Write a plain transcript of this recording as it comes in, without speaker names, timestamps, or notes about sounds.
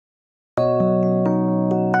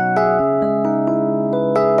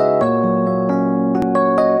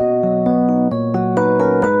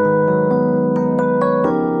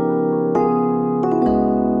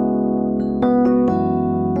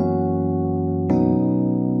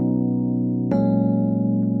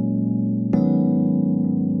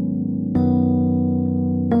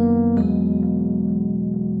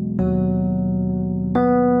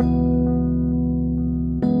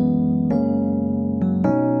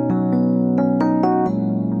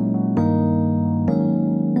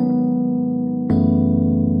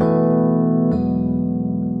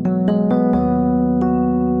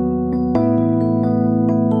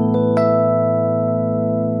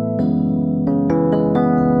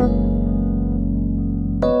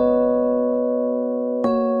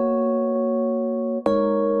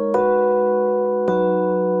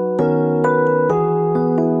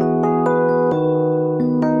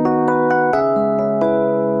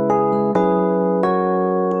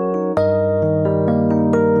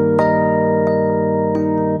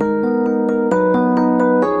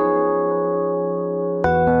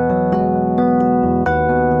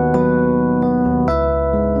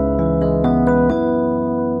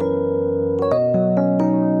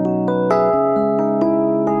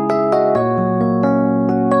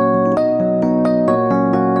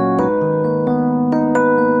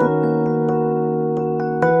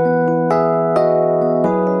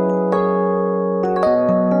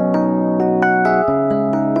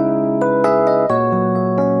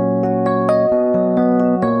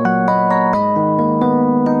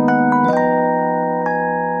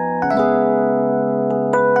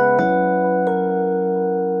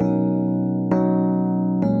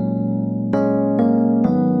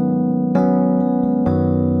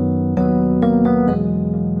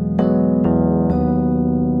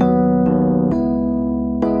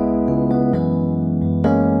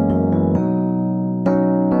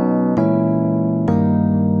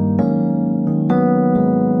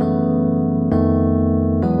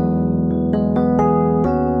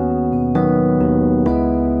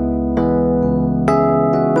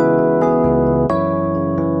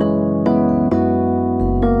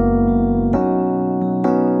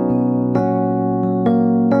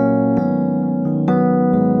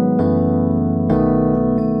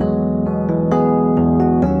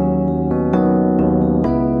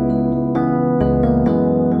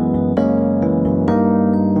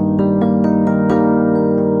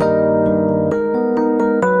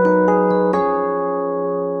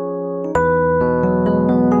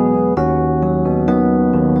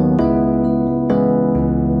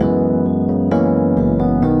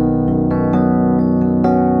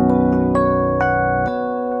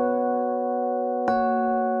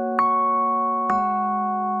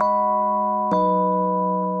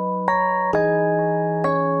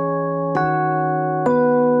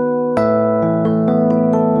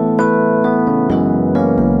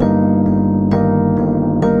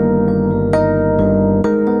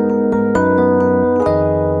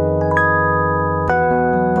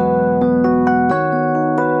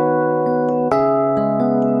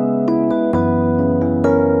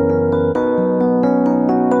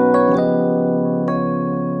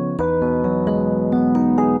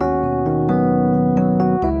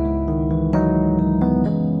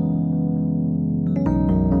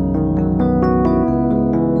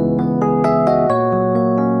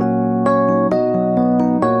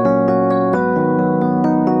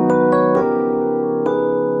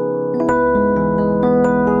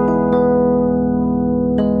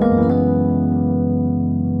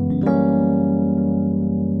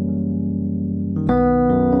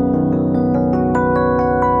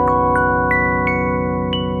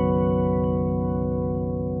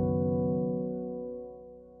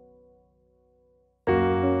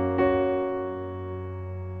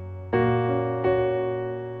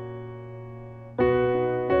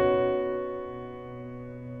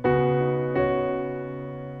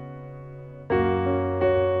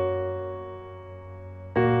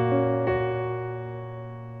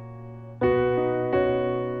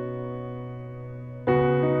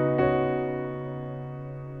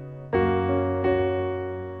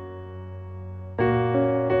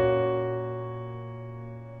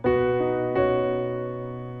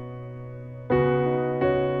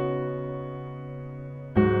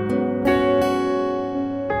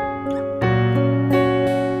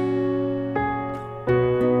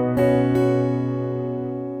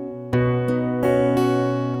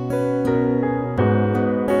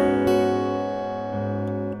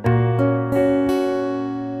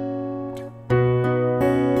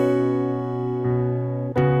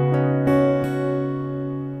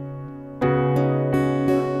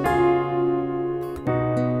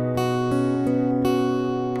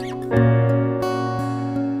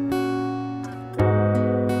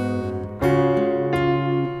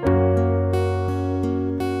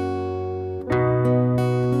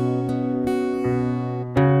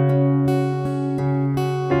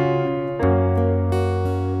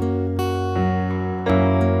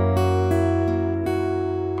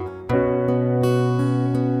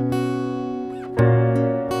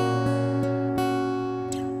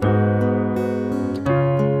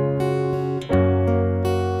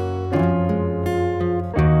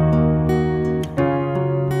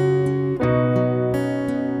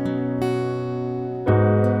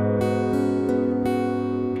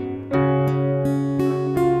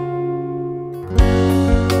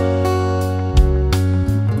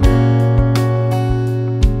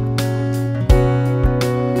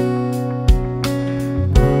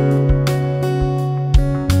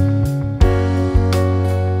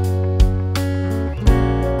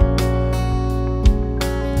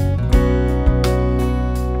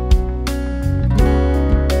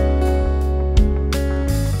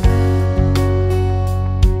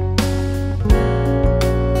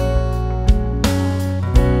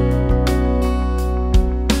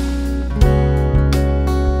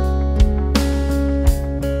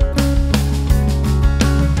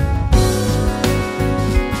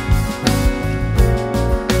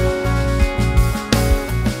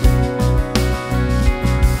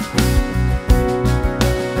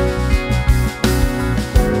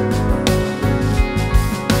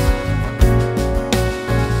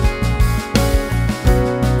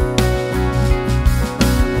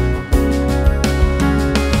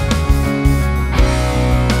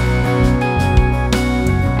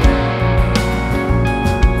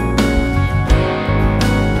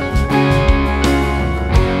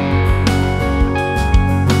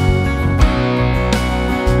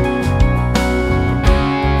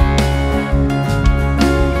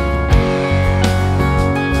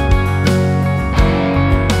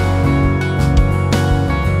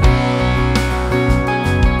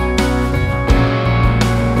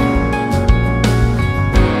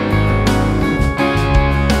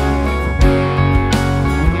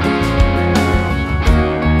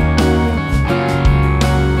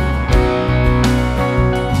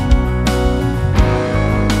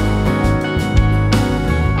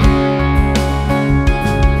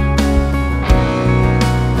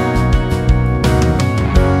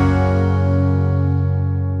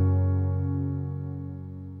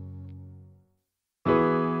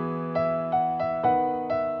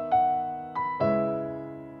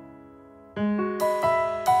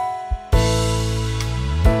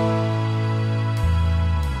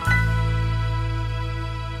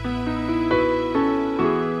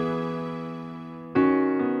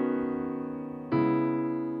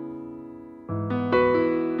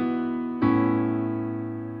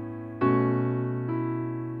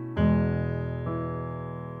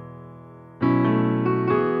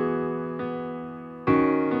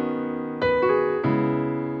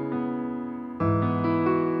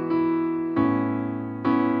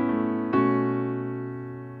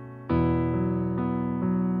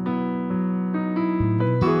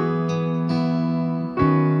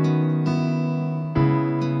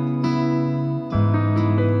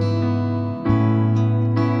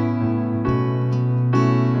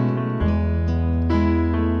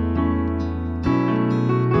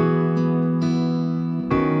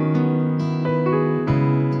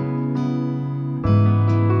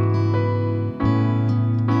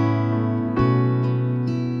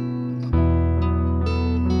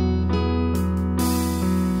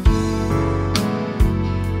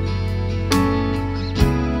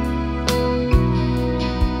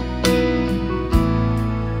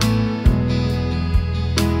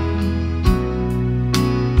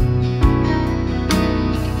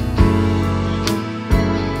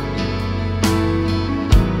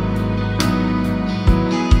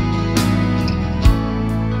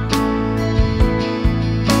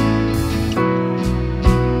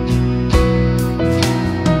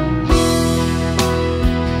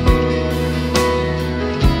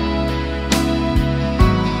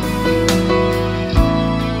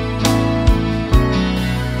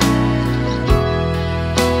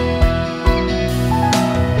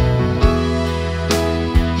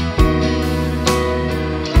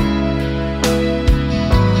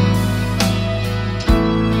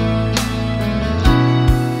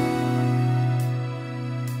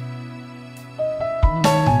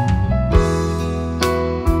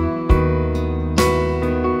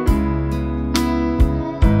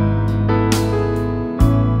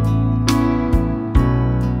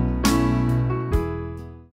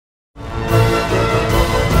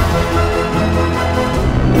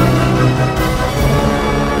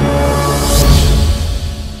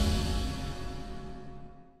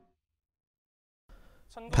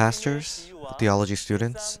pastors, theology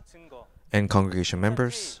students, and congregation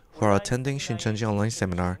members who are attending Shincheonji Online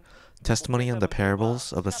Seminar, Testimony on the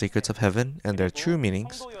Parables of the Secrets of Heaven and Their True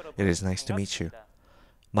Meanings. It is nice to meet you.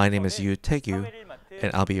 My name is Yu Taegyu, and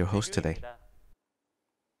I'll be your host today.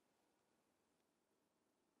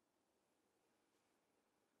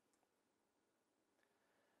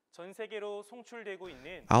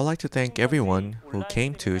 I would like to thank everyone who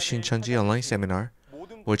came to Shincheonji Online Seminar,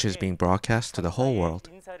 which is being broadcast to the whole world.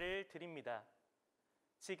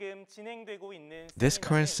 This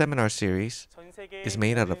current seminar series is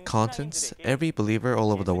made out of contents every believer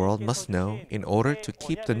all over the world must know in order to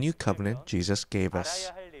keep the new covenant Jesus gave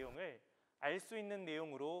us.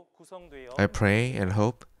 I pray and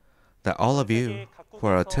hope that all of you who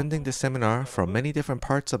are attending this seminar from many different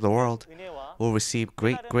parts of the world will receive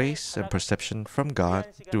great grace and perception from God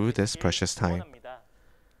through this precious time.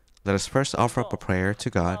 Let us first offer up a prayer to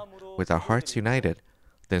God with our hearts united,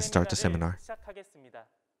 then start the seminar.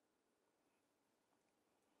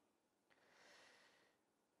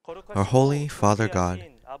 Our Holy Father God,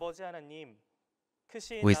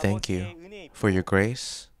 we thank you for your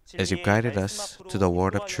grace as you guided us to the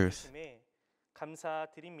word of truth.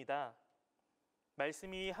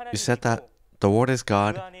 You said that the Word is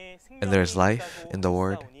God and there is life in the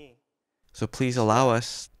Word. So please allow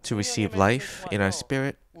us to receive life in our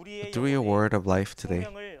spirit through your word of life today.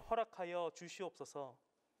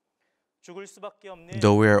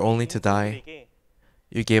 Though we are only to die,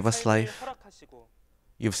 you gave us life.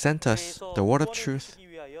 You've sent us the word of truth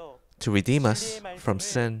to redeem us from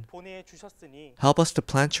sin. Help us to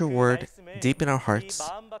plant your word deep in our hearts,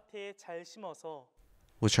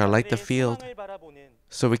 which are like the field,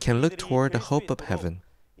 so we can look toward the hope of heaven.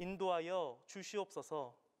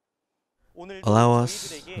 Allow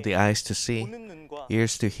us the eyes to see,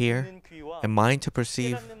 ears to hear, and mind to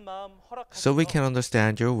perceive, so we can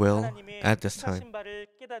understand your will at this time.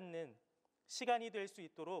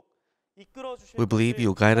 We believe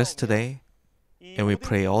you'll guide us today, and we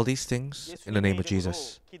pray all these things in the name of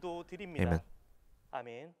Jesus. Amen.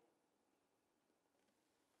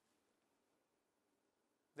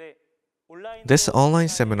 This online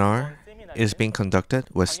seminar is being conducted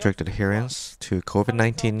with strict adherence to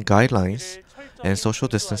COVID-19 guidelines and social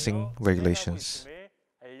distancing regulations.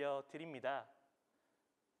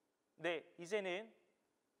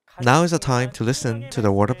 Now is the time to listen to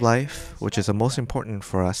the word of life, which is the most important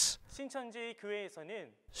for us.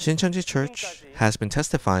 Shincheonji Church has been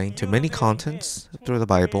testifying to many contents through the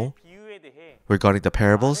Bible regarding the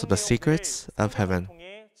parables of the secrets of heaven.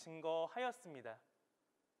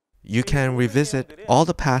 You can revisit all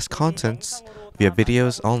the past contents via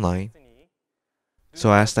videos online,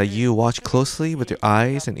 so I ask that you watch closely with your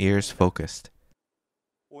eyes and ears focused.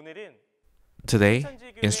 Today,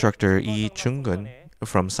 Instructor Lee Jung-gun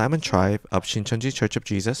from Simon Tribe of Shincheonji Church of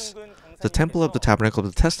Jesus, the Temple of the Tabernacle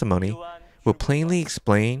of the Testimony, will plainly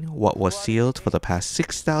explain what was sealed for the past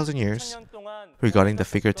 6,000 years regarding the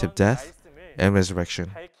figurative death and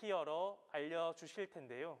resurrection.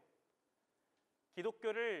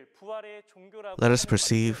 Let us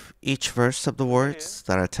perceive each verse of the words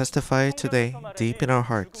that are testified today deep in our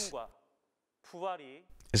hearts,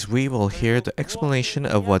 as we will hear the explanation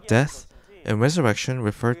of what death and resurrection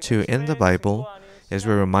refer to in the Bible, as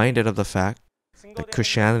we're reminded of the fact that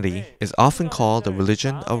Christianity is often called the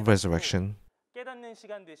religion of resurrection.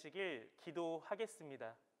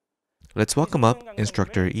 Let's welcome up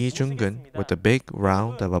Instructor Lee Jung-gun with a big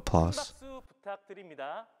round of applause.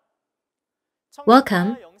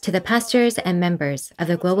 Welcome to the pastors and members of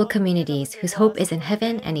the global communities whose hope is in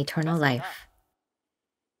heaven and eternal life.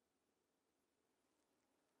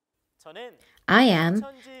 I am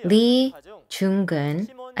Lee Jung-gun,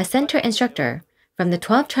 a center instructor from the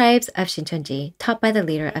 12 tribes of Shincheonji, taught by the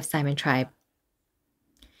leader of Simon Tribe.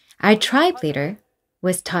 Our tribe leader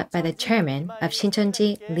was taught by the chairman of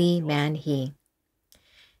Shincheonji, Lee Man-hee.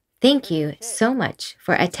 Thank you so much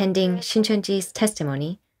for attending Shincheonji's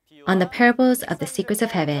testimony on the parables of the secrets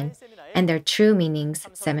of heaven and their true meanings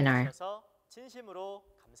seminar.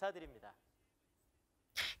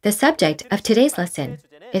 The subject of today's lesson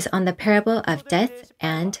is on the parable of death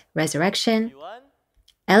and resurrection,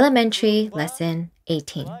 elementary lesson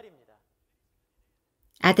 18.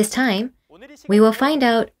 At this time, we will find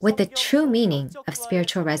out what the true meaning of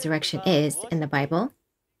spiritual resurrection is in the Bible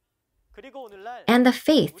and the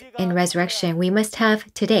faith in resurrection we must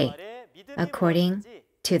have today according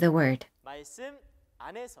to the Word.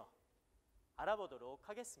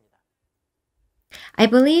 I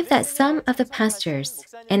believe that some of the pastors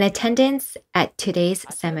in attendance at today's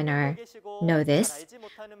seminar know this,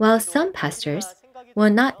 while some pastors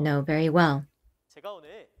will not know very well.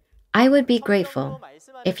 I would be grateful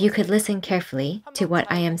if you could listen carefully to what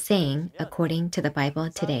I am saying according to the Bible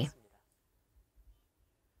today.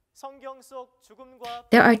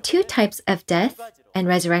 There are two types of death and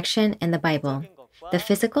resurrection in the Bible, the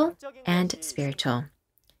physical and spiritual.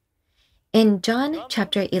 In John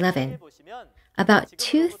chapter 11, about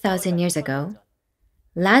 2,000 years ago,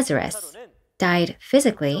 Lazarus died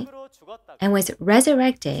physically and was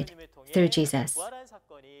resurrected through Jesus.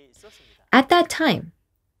 At that time,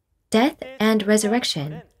 death and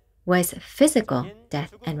resurrection was physical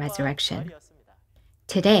death and resurrection.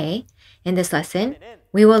 Today, in this lesson,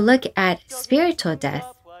 we will look at spiritual death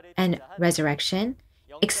and resurrection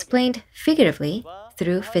explained figuratively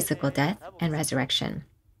through physical death and resurrection.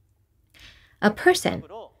 A person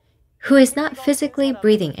who is not physically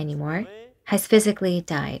breathing anymore has physically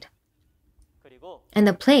died. And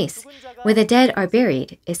the place where the dead are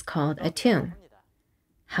buried is called a tomb.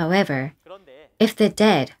 However, if the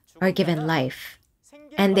dead are given life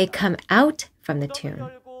and they come out from the tomb,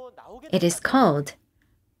 it is called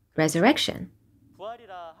resurrection.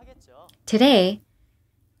 Today,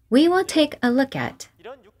 we will take a look at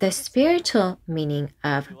the spiritual meaning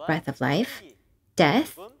of breath of life,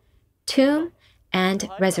 death, tomb, and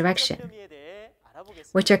resurrection,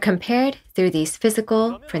 which are compared through these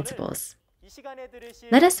physical principles.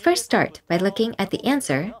 Let us first start by looking at the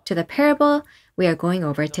answer to the parable we are going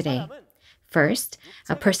over today. First,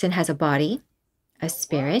 a person has a body, a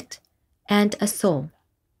spirit, and a soul.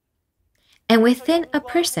 And within a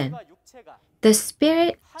person, the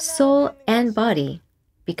spirit, soul, and body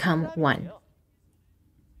become one.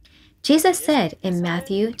 Jesus said in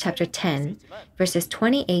Matthew chapter 10, verses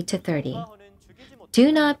 28 to 30,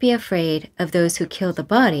 "Do not be afraid of those who kill the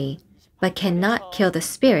body, but cannot kill the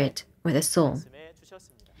spirit or the soul.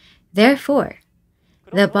 Therefore,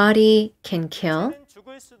 the body can kill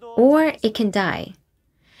or it can die.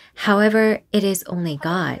 However, it is only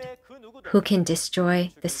God who can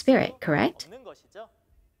destroy the spirit," correct?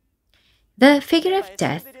 The figurative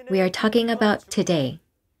death we are talking about today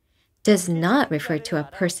does not refer to a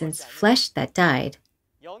person's flesh that died,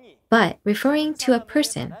 but referring to a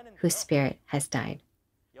person whose spirit has died.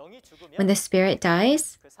 When the spirit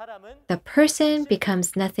dies, the person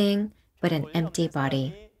becomes nothing but an empty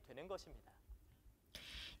body.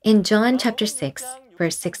 In John chapter 6,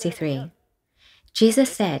 verse 63,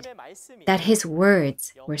 Jesus said that his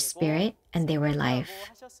words were spirit and they were life.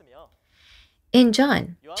 In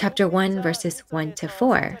John chapter 1, verses 1 to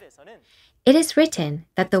 4, it is written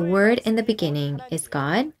that the word in the beginning is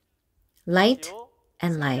God, light,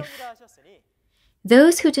 and life.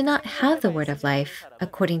 Those who do not have the word of life,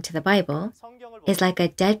 according to the Bible, is like a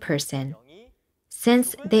dead person,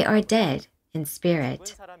 since they are dead in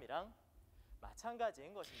spirit.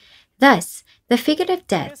 Thus, the figurative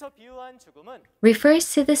death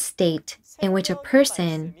refers to the state in which a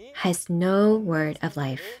person has no word of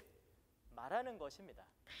life.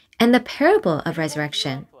 And the parable of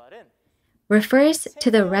resurrection refers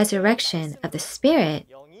to the resurrection of the spirit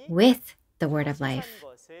with the word of life.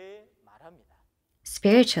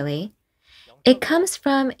 Spiritually, it comes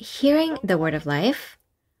from hearing the word of life,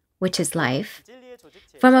 which is life,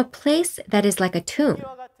 from a place that is like a tomb,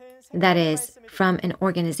 that is, from an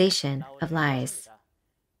organization of lies.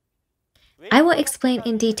 I will explain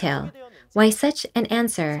in detail why such an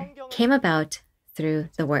answer came about through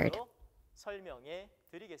the word.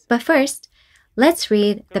 But first, let's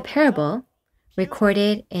read the parable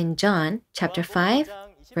recorded in John chapter 5,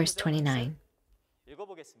 verse 29.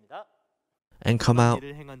 And come out,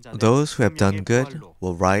 those who have done good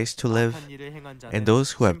will rise to live, and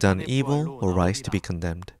those who have done evil will rise to be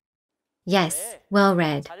condemned. Yes, well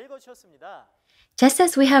read. Just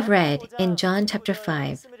as we have read in John chapter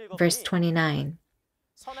 5, verse 29,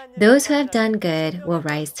 those who have done good will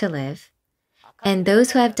rise to live, and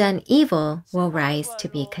those who have done evil will rise to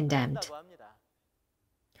be condemned.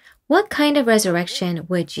 What kind of resurrection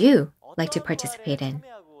would you like to participate in?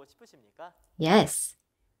 Yes,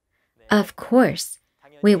 of course,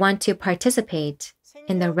 we want to participate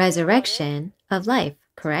in the resurrection of life,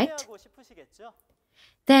 correct?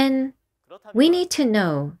 Then we need to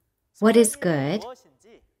know what is good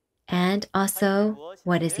and also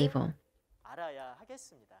what is evil.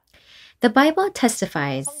 The Bible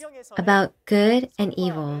testifies about good and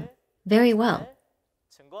evil very well.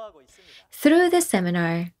 Through this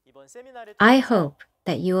seminar, I hope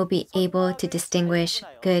that you will be able to distinguish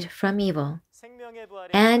good from evil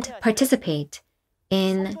and participate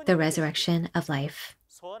in the resurrection of life.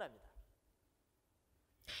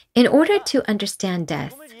 In order to understand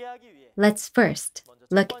death, let's first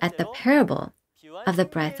look at the parable of the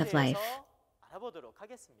breath of life.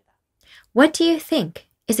 What do you think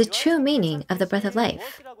is the true meaning of the breath of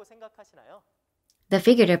life? The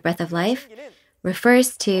figurative breath of life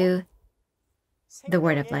refers to the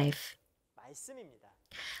word of life.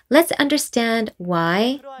 Let's understand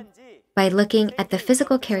why by looking at the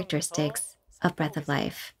physical characteristics of breath of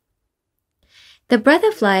life. The breath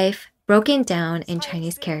of life, broken down in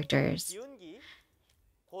Chinese characters,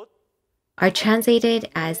 are translated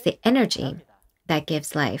as the energy that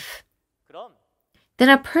gives life. Then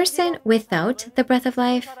a person without the breath of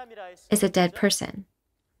life is a dead person.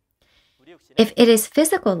 If it is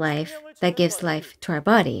physical life that gives life to our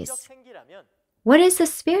bodies, what is the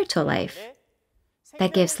spiritual life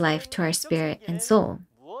that gives life to our spirit and soul?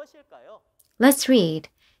 Let's read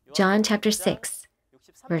John chapter 6,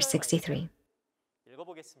 verse 63.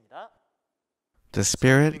 The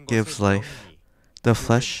Spirit gives life. The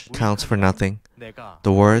flesh counts for nothing.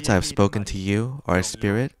 The words I have spoken to you are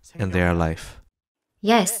spirit and they are life.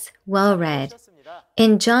 Yes, well read.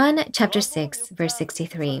 In John chapter 6, verse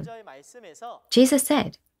 63, Jesus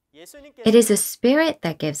said, "It is the spirit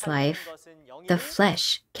that gives life. The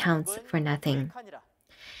flesh counts for nothing.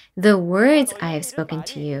 The words I have spoken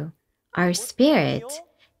to you are spirit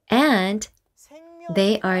and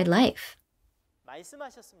they are life."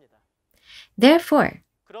 Therefore,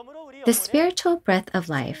 the spiritual breath of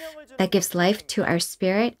life that gives life to our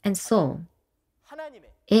spirit and soul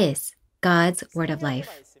is God's word of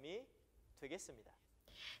life.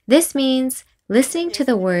 This means listening to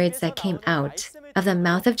the words that came out of the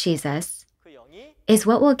mouth of Jesus is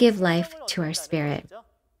what will give life to our spirit.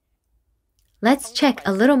 Let's check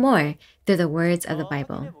a little more through the words of the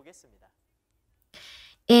Bible.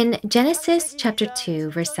 In Genesis chapter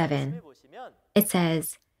 2, verse 7, it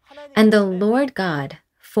says, "And the Lord God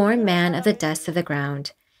formed man of the dust of the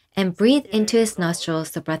ground and breathed into his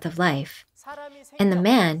nostrils the breath of life, and the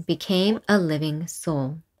man became a living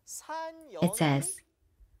soul." It says,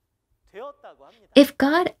 if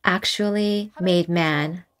God actually made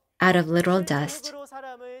man out of literal dust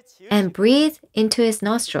and breathed into his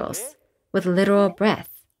nostrils with literal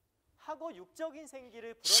breath,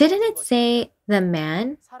 shouldn't it say the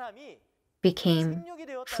man became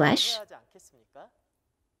flesh?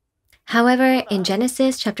 However, in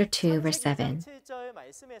Genesis chapter 2, verse 7,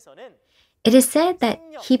 it is said that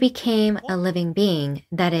he became a living being,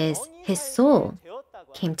 that is, his soul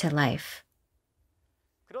came to life.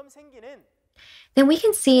 Then we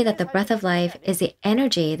can see that the breath of life is the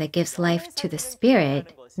energy that gives life to the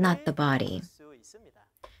spirit, not the body.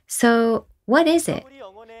 So, what is it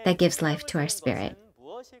that gives life to our spirit?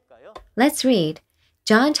 Let's read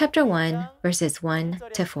John chapter 1, verses 1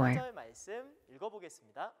 to 4.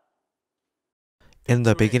 In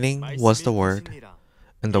the beginning was the Word,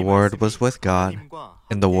 and the Word was with God,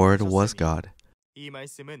 and the Word was God. He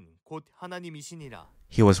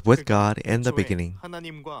was with God in the beginning.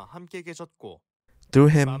 Through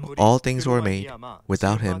him all things were made.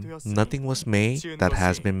 Without him nothing was made that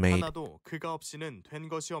has been made.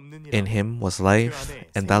 In him was life,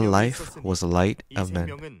 and that life was the light of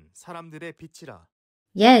men.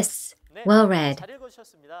 Yes, well read.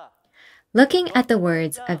 Looking at the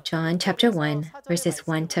words of John chapter 1, verses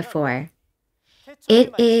 1 to 4,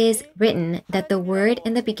 it is written that the Word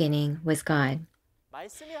in the beginning was God.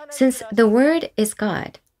 Since the Word is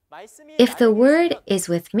God, if the Word is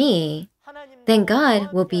with me, then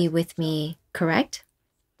God will be with me, correct?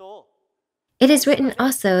 It is written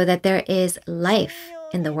also that there is life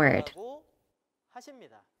in the Word.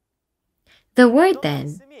 The Word,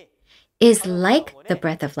 then, is like the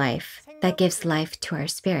breath of life that gives life to our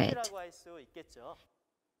spirit.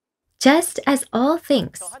 Just as all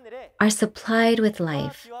things are supplied with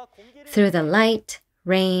life through the light,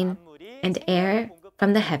 rain, and air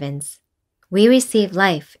from the heavens, we receive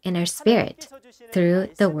life in our spirit through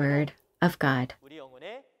the Word of God.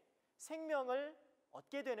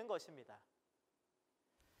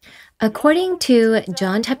 According to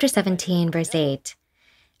John chapter 17, verse 8,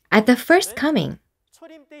 at the first coming,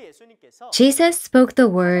 Jesus spoke the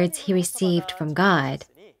words he received from God,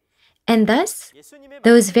 and thus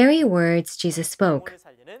those very words Jesus spoke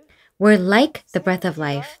were like the breath of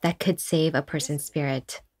life that could save a person's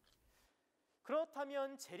spirit.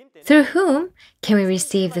 Through whom can we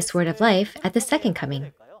receive this word of life at the second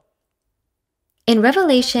coming? In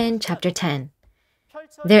Revelation chapter 10,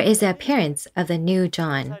 there is the appearance of the new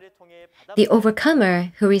John, the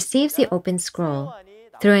overcomer who receives the open scroll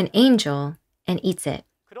through an angel and eats it.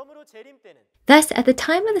 Thus, at the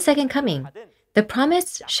time of the second coming, the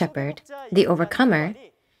promised shepherd, the overcomer,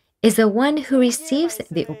 is the one who receives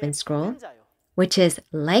the open scroll, which is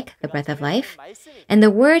like the breath of life, and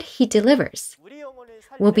the word he delivers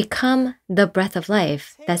will become the breath of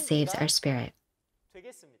life that saves our spirit.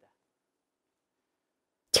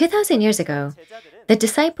 2,000 years ago, the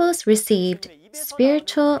disciples received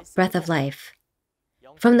spiritual breath of life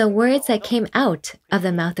from the words that came out of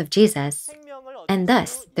the mouth of Jesus, and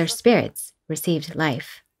thus their spirits received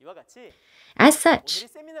life. As such,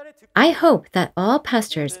 I hope that all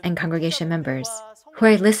pastors and congregation members who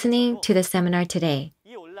are listening to the seminar today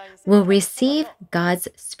will receive God's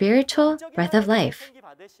spiritual breath of life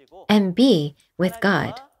and be with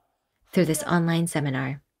God through this online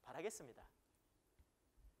seminar.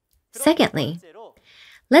 Secondly,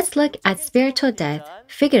 let's look at spiritual death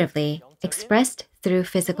figuratively expressed through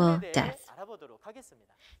physical death.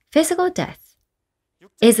 Physical death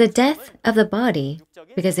is the death of the body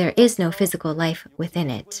because there is no physical life within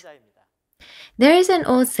it. There is an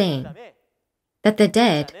old saying that the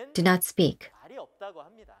dead do not speak.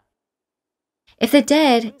 If the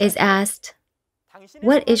dead is asked,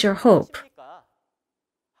 "What is your hope?"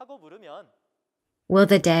 will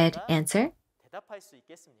the dead answer?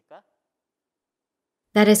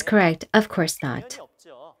 That is correct, of course not.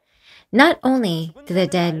 Not only do the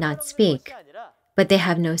dead not speak, but they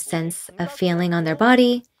have no sense of feeling on their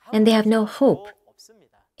body, and they have no hope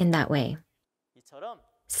in that way.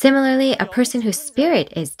 Similarly, a person whose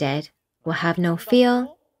spirit is dead will have no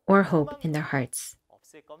feel or hope in their hearts.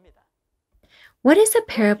 What is the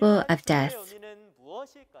parable of death?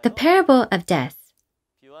 The parable of death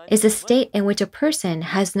is a state in which a person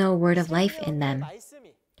has no word of life in them.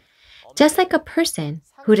 Just like a person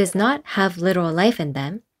who does not have literal life in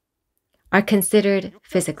them are considered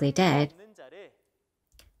physically dead,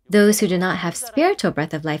 those who do not have spiritual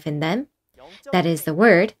breath of life in them, that is the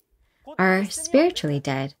word, are spiritually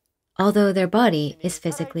dead, although their body is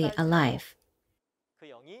physically alive.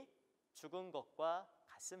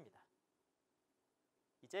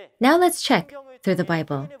 Now let's check through the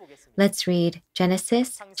Bible. Let's read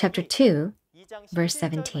Genesis chapter 2, verse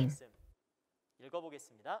 17.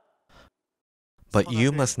 But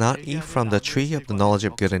you must not eat from the tree of the knowledge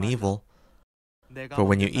of good and evil, for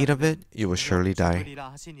when you eat of it, you will surely die.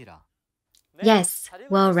 Yes,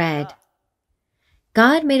 well read.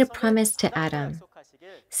 God made a promise to Adam,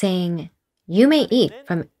 saying, "You may eat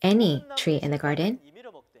from any tree in the garden,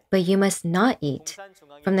 but you must not eat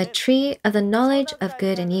from the tree of the knowledge of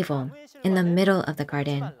good and evil in the middle of the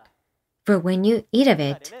garden, for when you eat of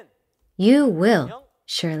it, you will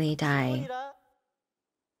surely die."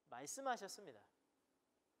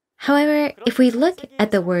 However, if we look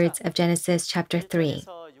at the words of Genesis chapter 3,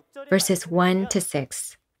 verses 1 to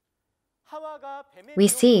 6, we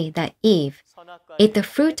see that Eve ate the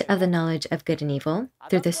fruit of the knowledge of good and evil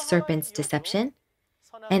through the serpent's deception,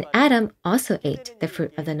 and Adam also ate the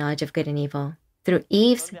fruit of the knowledge of good and evil through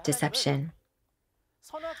Eve's deception.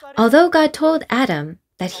 Although God told Adam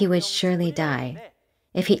that he would surely die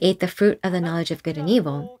if he ate the fruit of the knowledge of good and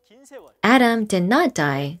evil, Adam did not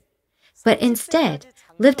die, but instead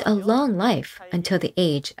lived a long life until the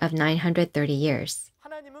age of 930 years.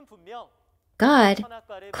 God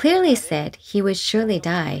clearly said he would surely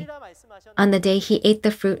die on the day he ate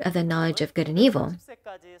the fruit of the knowledge of good and evil.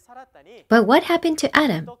 But what happened to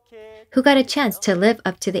Adam, who got a chance to live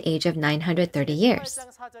up to the age of 930 years?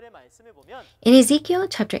 In Ezekiel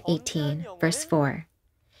chapter 18, verse 4,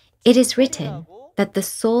 it is written that the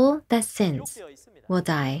soul that sins will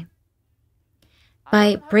die.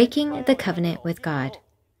 By breaking the covenant with God,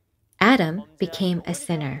 Adam became a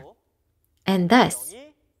sinner, and thus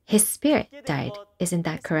his spirit died. Isn't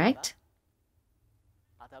that correct?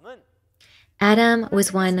 Adam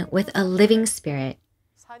was one with a living spirit,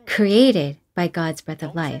 created by God's breath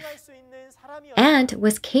of life, and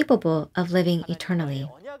was capable of living eternally.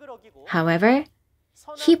 However,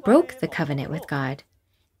 he broke the covenant with God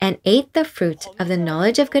and ate the fruit of the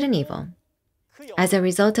knowledge of good and evil. As a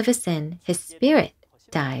result of his sin, his spirit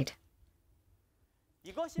died.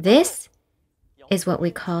 This is what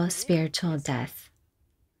we call spiritual death.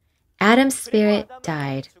 Adam's spirit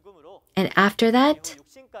died, and after that,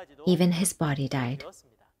 even his body died.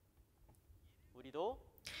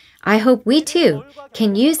 I hope we too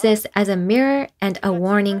can use this as a mirror and a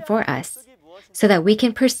warning for us, so that we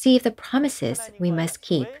can perceive the promises we must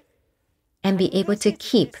keep and be able to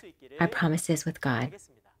keep our promises with God.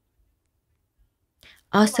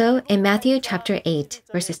 Also, in Matthew chapter 8,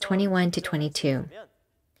 verses 21 to 22,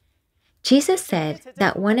 Jesus said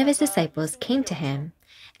that one of his disciples came to him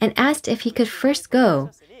and asked if he could first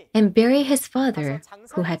go and bury his father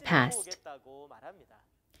who had passed.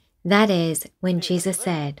 That is when Jesus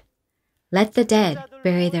said, "Let the dead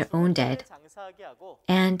bury their own dead,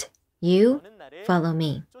 and you follow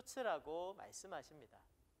me."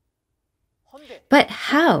 But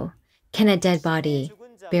how can a dead body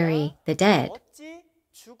bury the dead?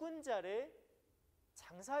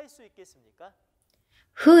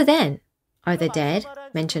 Who then are the dead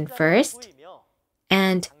mentioned first?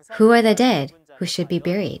 And who are the dead who should be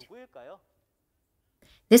buried?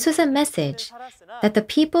 This was a message that the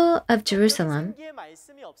people of Jerusalem,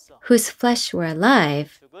 whose flesh were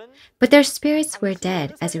alive, but their spirits were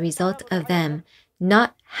dead as a result of them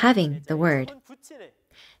not having the word,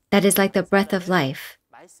 that is like the breath of life,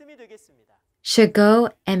 should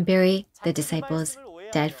go and bury the disciples'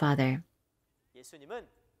 dead father.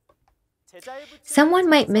 Someone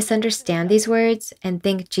might misunderstand these words and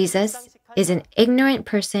think Jesus is an ignorant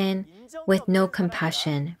person with no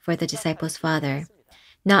compassion for the disciples' father,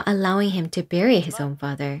 not allowing him to bury his own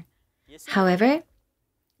father. However,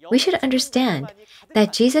 we should understand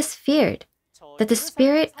that Jesus feared that the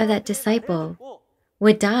spirit of that disciple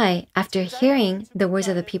would die after hearing the words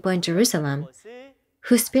of the people in Jerusalem,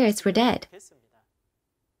 whose spirits were dead.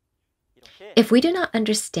 If we do not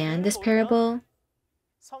understand this parable,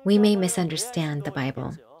 we may misunderstand the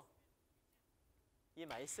Bible.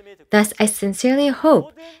 Thus, I sincerely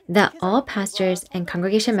hope that all pastors and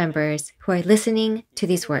congregation members who are listening to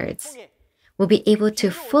these words will be able to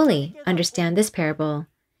fully understand this parable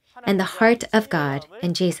and the heart of God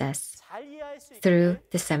and Jesus through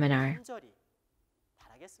the seminar.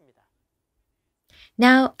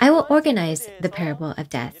 Now, I will organize the parable of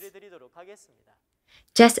death.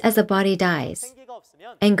 Just as a body dies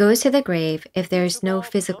and goes to the grave if there is no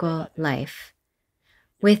physical life,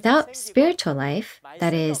 without spiritual life,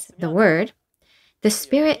 that is, the Word, the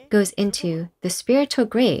spirit goes into the spiritual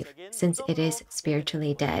grave since it is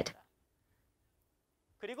spiritually dead.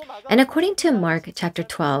 And according to Mark chapter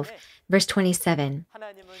 12, verse 27,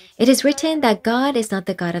 it is written that God is not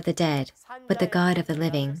the God of the dead, but the God of the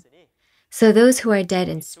living. So those who are dead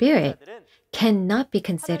in spirit cannot be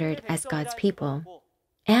considered as God's people,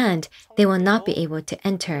 and they will not be able to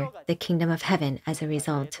enter the kingdom of heaven as a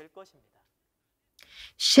result.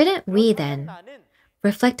 Shouldn't we then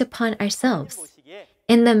reflect upon ourselves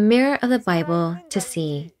in the mirror of the Bible to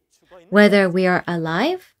see whether we are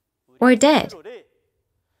alive or dead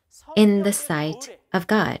in the sight of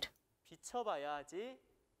God?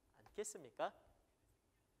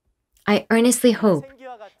 I earnestly hope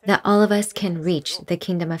that all of us can reach the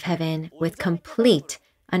kingdom of heaven with complete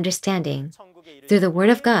understanding through the Word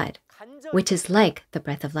of God, which is like the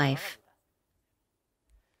breath of life.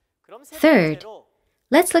 Third,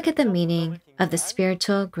 let's look at the meaning of the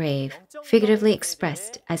spiritual grave, figuratively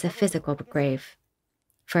expressed as a physical grave.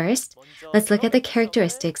 First, let's look at the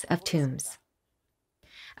characteristics of tombs.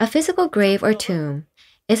 A physical grave or tomb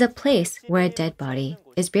is a place where a dead body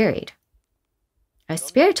is buried. A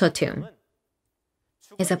spiritual tomb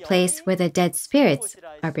is a place where the dead spirits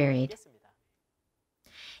are buried.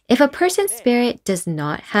 If a person's spirit does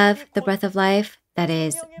not have the breath of life, that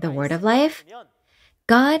is, the word of life,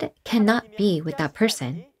 God cannot be with that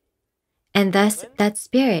person, and thus that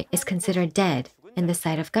spirit is considered dead in the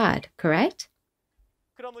sight of God, correct?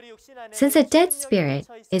 Since a dead spirit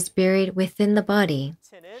is buried within the body,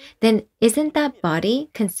 then isn't that body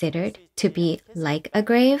considered to be like a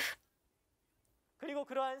grave?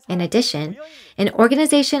 In addition, an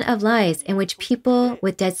organization of lies in which people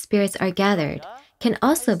with dead spirits are gathered can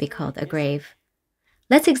also be called a grave.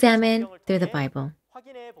 Let's examine through the Bible.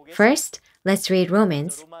 First, let's read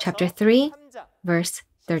Romans chapter 3, verse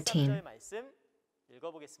 13.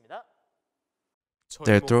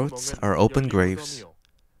 Their throats are open graves.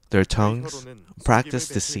 Their tongues practice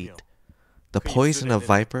deceit. The poison of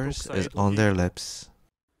vipers is on their lips.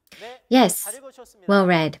 Yes, well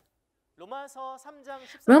read.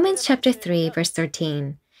 Romans chapter 3, verse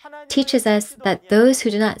 13 teaches us that those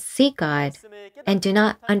who do not seek God and do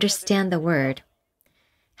not understand the word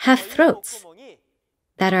have throats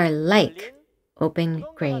that are like open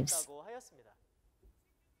graves.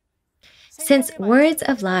 Since words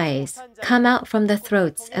of lies come out from the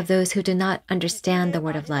throats of those who do not understand the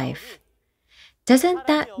word of life, doesn't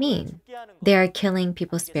that mean they are killing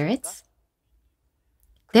people's spirits?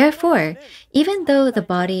 Therefore, even though the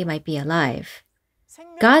body might be alive,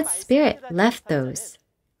 God's Spirit left those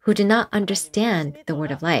who do not understand the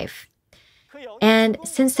word of life. And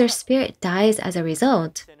since their spirit dies as a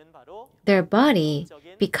result, their body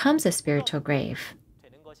becomes a spiritual grave.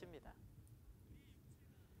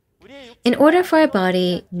 In order for our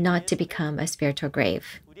body not to become a spiritual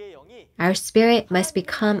grave, our spirit must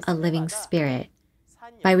become a living spirit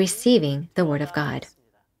by receiving the Word of God.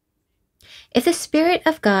 If the Spirit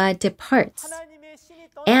of God departs,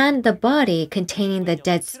 and the body containing the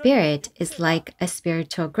dead spirit is like a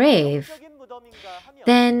spiritual grave,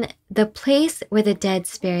 then the place where the dead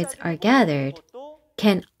spirits are gathered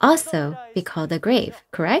can also be called a grave,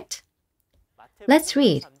 correct? Let's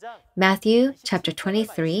read Matthew chapter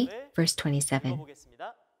 23, verse 27.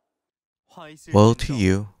 Woe to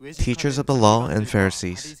you, teachers of the law and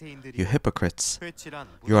Pharisees, you hypocrites!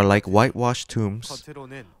 You are like whitewashed tombs,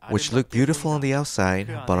 which look beautiful on the outside,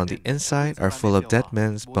 but on the inside are full of dead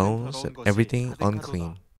men's bones and everything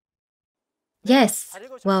unclean. Yes,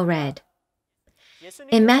 well read.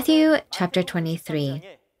 In Matthew chapter 23,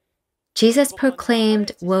 Jesus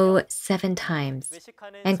proclaimed woe 7 times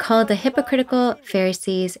and called the hypocritical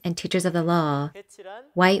Pharisees and teachers of the law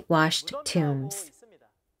whitewashed tombs.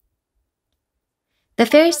 The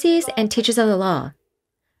Pharisees and teachers of the law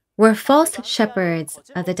were false shepherds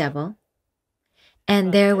of the devil,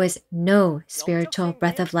 and there was no spiritual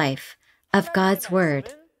breath of life of God's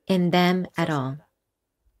word in them at all.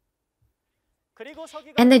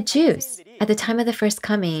 And the Jews, at the time of the first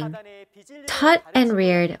coming, taught and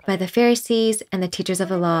reared by the Pharisees and the teachers of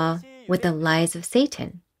the law with the lies of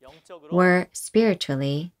Satan, were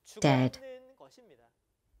spiritually dead.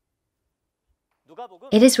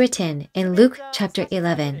 It is written in Luke chapter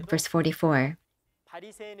 11, verse 44,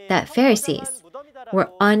 that Pharisees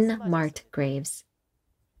were unmarked graves.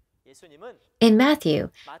 In Matthew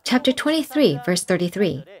chapter 23, verse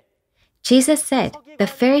 33, Jesus said the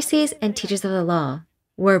Pharisees and teachers of the law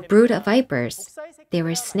were a brood of vipers. They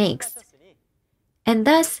were snakes. And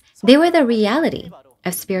thus, they were the reality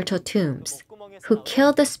of spiritual tombs who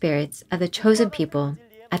killed the spirits of the chosen people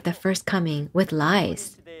at the first coming with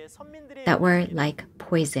lies that were like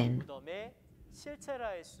poison.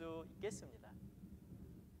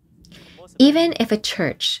 Even if a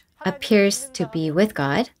church appears to be with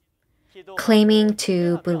God, claiming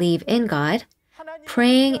to believe in God,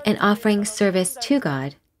 praying and offering service to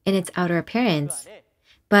God in its outer appearance,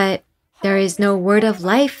 but there is no word of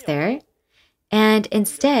life there, and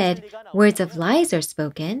instead words of lies are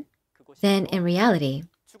spoken, then in reality,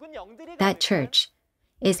 that church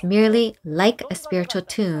is merely like a spiritual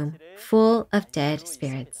tomb full of dead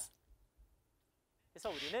spirits.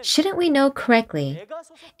 Shouldn't we know correctly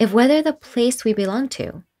if whether the place we belong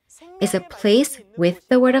to is a place with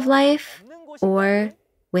the word of life or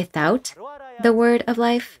without the word of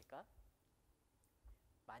life?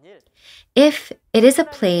 If it is a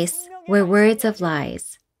place where words of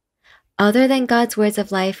lies, other than God's words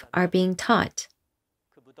of life, are being taught,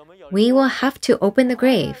 we will have to open the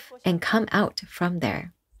grave and come out from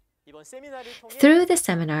there. Through this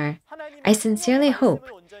seminar, I sincerely hope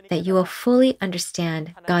that you will fully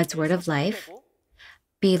understand God's word of life,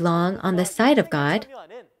 belong on the side of God,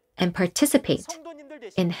 and participate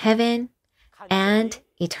in heaven and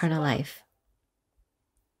eternal life.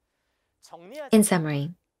 In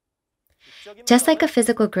summary, just like a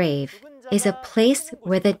physical grave is a place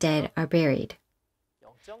where the dead are buried,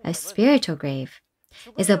 a spiritual grave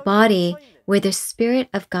is a body where the Spirit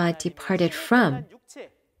of God departed from,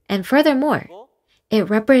 and furthermore, it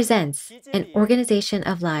represents an organization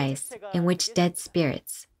of lies in which dead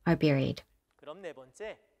spirits are buried.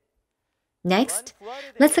 Next,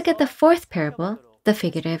 let's look at the 4th parable, the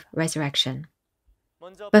figurative resurrection.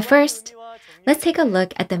 But first, let's take a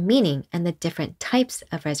look at the meaning and the different types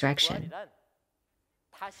of resurrection.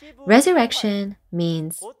 Resurrection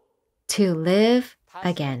means to live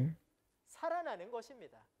again.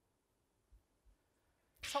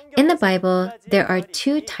 In the Bible, there are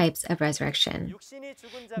 2 types of resurrection.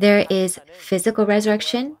 There is physical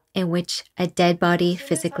resurrection, in which a dead body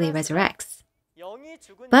physically resurrects.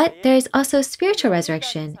 But there is also spiritual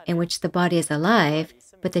resurrection, in which the body is alive,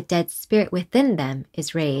 but the dead spirit within them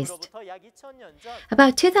is raised.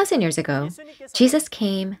 About 2,000 years ago, Jesus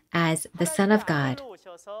came as the Son of God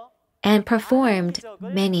and performed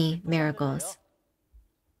many miracles.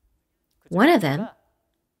 One of them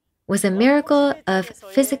was a miracle of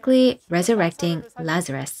physically resurrecting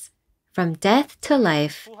Lazarus from death to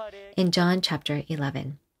life in John chapter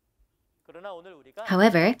 11.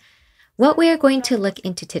 However, what we are going to look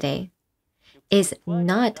into today is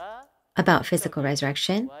not about physical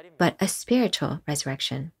resurrection, but a spiritual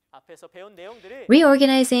resurrection.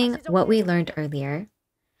 Reorganizing what we learned earlier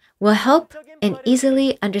will help in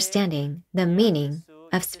easily understanding the meaning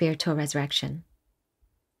of spiritual resurrection.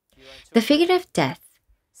 The figurative death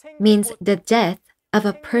means the death of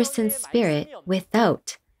a person's spirit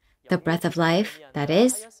without the breath of life, that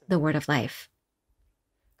is, the word of life.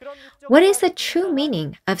 What is the true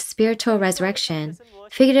meaning of spiritual resurrection,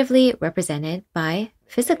 figuratively represented by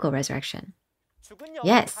physical resurrection?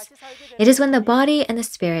 Yes, it is when the body and the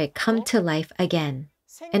spirit come to life again.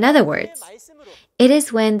 In other words, it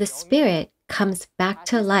is when the spirit comes back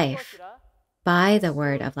to life by the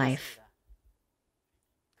word of life.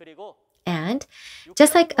 And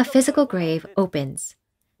just like a physical grave opens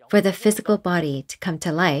for the physical body to come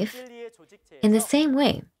to life, in the same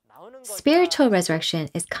way, spiritual resurrection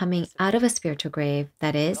is coming out of a spiritual grave,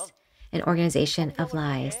 that is, an organization of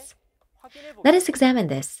lies. Let us examine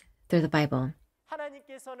this through the Bible.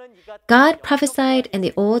 God prophesied in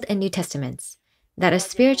the Old and New Testaments that a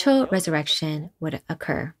spiritual resurrection would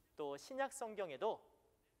occur.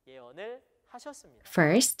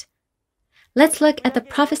 First, let's look at the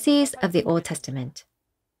prophecies of the Old Testament.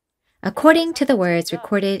 According to the words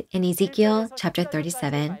recorded in Ezekiel chapter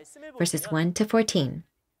 37, verses 1 to 14,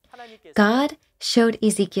 God showed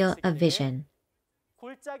Ezekiel a vision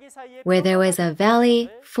where there was a valley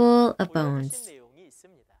full of bones.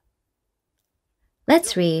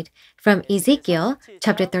 Let's read from Ezekiel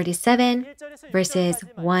chapter 37, verses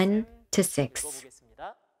 1 to 6.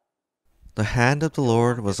 The hand of the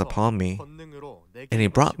Lord was upon me, and he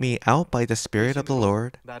brought me out by the Spirit of the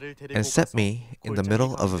Lord and set me in the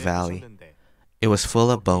middle of a valley. It was full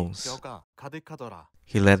of bones.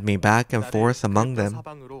 He led me back and forth among them,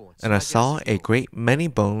 and I saw a great many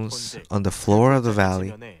bones on the floor of the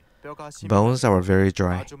valley, bones that were very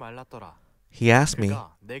dry. He asked me,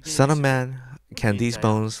 "Son of man, can these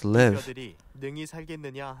bones live?"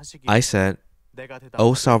 I said,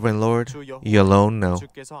 "O sovereign Lord, you alone know."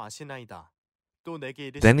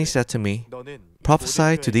 Then he said to me,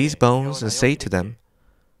 "Prophesy to these bones and say to them,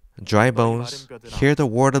 Dry bones, hear the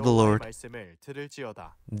word of the Lord.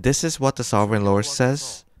 This is what the sovereign Lord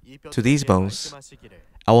says to these bones.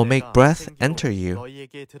 I will make breath enter you,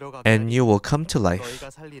 and you will come to life.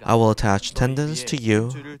 I will attach tendons to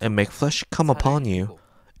you and make flesh come upon you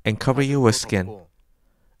and cover you with skin.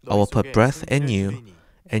 I will put breath in you,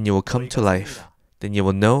 and you will come to life. Then you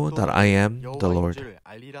will know that I am the Lord."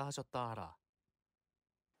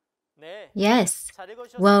 Yes,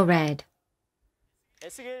 well read.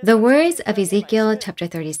 The words of Ezekiel chapter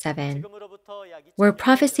 37 were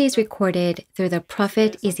prophecies recorded through the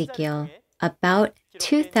prophet Ezekiel about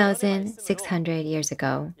 2,600 years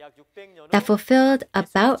ago, that fulfilled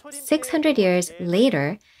about 600 years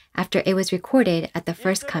later after it was recorded at the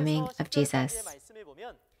first coming of Jesus.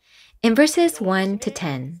 In verses 1 to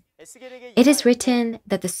 10, it is written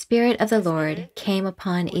that the Spirit of the Lord came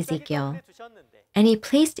upon Ezekiel, and he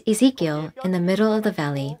placed Ezekiel in the middle of the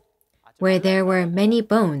valley, where there were many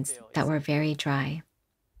bones that were very dry.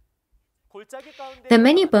 The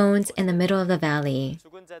many bones in the middle of the valley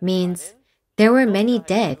means there were many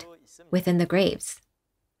dead within the graves.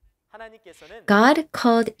 God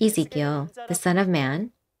called Ezekiel, the son of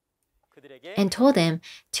man, and told him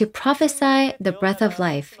to prophesy the breath of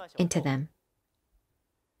life into them.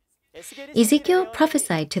 Ezekiel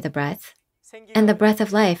prophesied to the breath, and the breath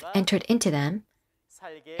of life entered into them,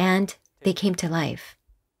 and they came to life.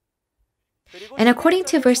 And according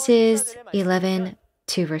to verses 11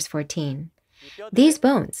 to verse 14, these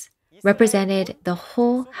bones represented the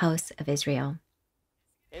whole house of Israel.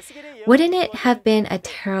 Wouldn't it have been a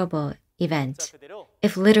terrible event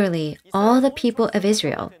if literally all the people of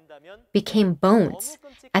Israel became bones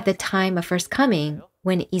at the time of first coming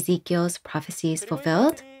when Ezekiel's prophecies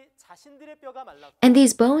fulfilled? And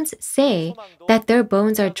these bones say that their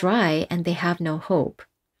bones are dry and they have no hope.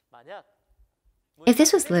 If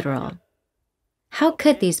this was literal, how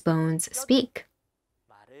could these bones speak?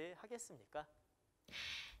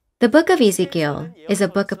 The book of Ezekiel is a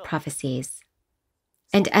book of prophecies.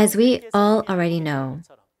 And as we all already know,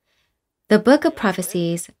 the book of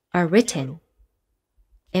prophecies are written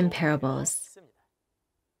in parables.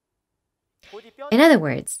 In other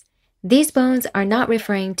words, these bones are not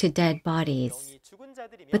referring to dead bodies,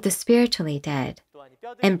 but the spiritually dead,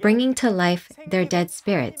 and bringing to life their dead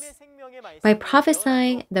spirits by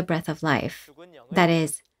prophesying the breath of life, that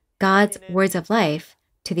is, God's words of life,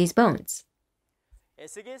 to these bones.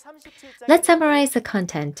 Let's summarize the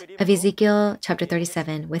content of Ezekiel chapter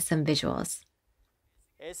 37 with some visuals.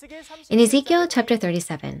 In Ezekiel chapter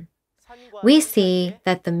 37, we see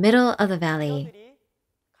that the middle of the valley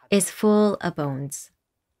is full of bones.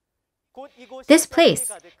 This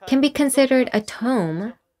place can be considered a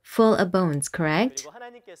tomb full of bones, correct?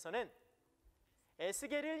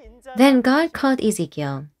 Then God called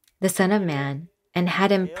Ezekiel, the son of man, and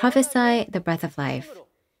had him prophesy the breath of life.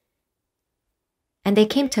 And they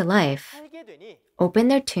came to life,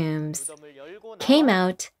 opened their tombs, came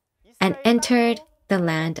out, and entered the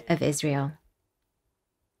land of Israel.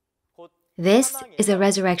 This is a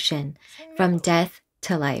resurrection from death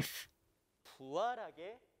to life.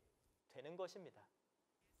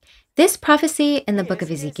 This prophecy in the book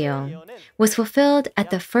of Ezekiel was fulfilled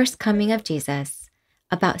at the first coming of Jesus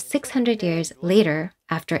about 600 years later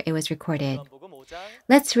after it was recorded.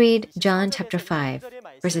 Let's read John chapter 5,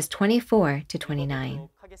 verses 24 to 29.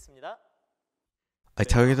 I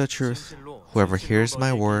tell you the truth, whoever hears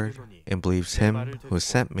my word and believes him who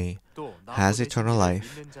sent me has eternal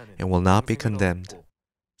life and will not be condemned.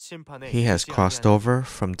 He has crossed over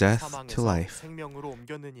from death to life.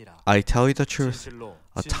 I tell you the truth,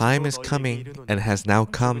 a time is coming and has now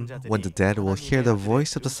come when the dead will hear the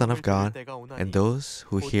voice of the Son of God, and those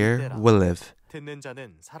who hear will live.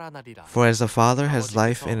 For as the Father has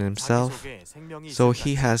life in himself, so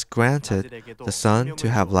he has granted the Son to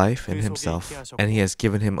have life in himself, and he has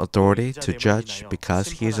given him authority to judge because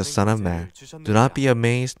he is a Son of Man. Do not be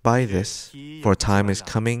amazed by this, for a time is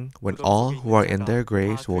coming when all who are in their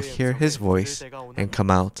graves will hear his voice and come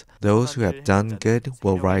out. Those who have done good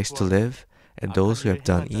will rise to live, and those who have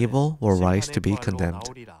done evil will rise to be condemned.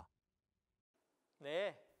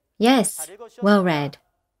 Yes, well read.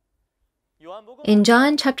 In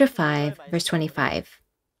John chapter 5, verse 25,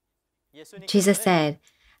 Jesus said,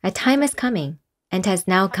 "A time is coming, and has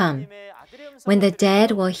now come, when the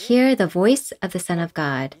dead will hear the voice of the Son of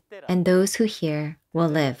God, and those who hear will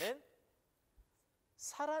live."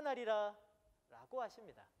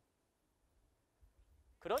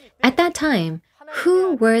 At that time,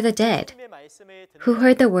 who were the dead? Who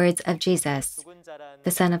heard the words of Jesus,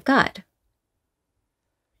 the Son of God?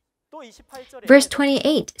 Verse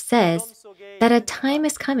 28 says that a time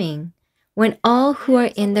is coming when all who are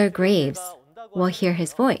in their graves will hear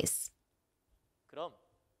his voice.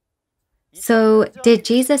 So, did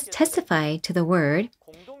Jesus testify to the word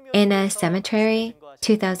in a cemetery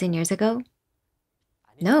 2,000 years ago?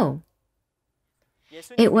 No.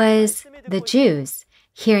 It was the Jews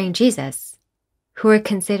hearing Jesus who were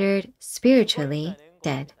considered spiritually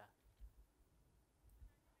dead.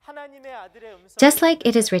 Just like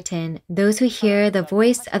it is written, those who hear the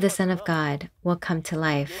voice of the Son of God will come to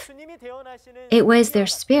life. It was their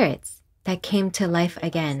spirits that came to life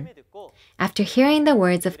again after hearing the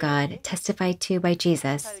words of God testified to by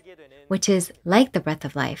Jesus, which is like the breath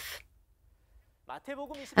of life.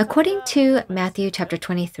 According to Matthew chapter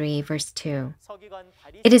 23, verse 2,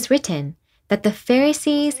 it is written that the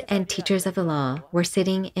Pharisees and teachers of the law were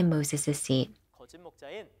sitting in Moses' seat.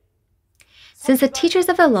 Since the teachers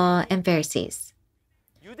of the law and Pharisees,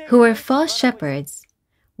 who were false shepherds,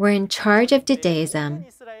 were in charge of Judaism,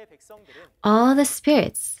 all the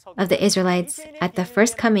spirits of the Israelites at the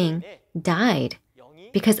first coming died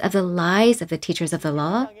because of the lies of the teachers of the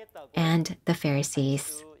law and the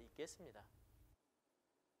Pharisees.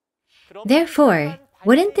 Therefore,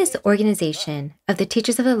 wouldn't this organization of the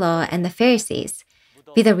teachers of the law and the Pharisees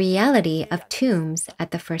be the reality of tombs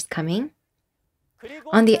at the first coming?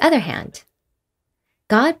 On the other hand,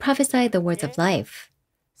 God prophesied the words of life,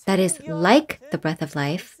 that is, like the breath of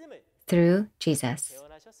life, through Jesus.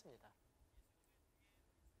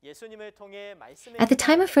 At the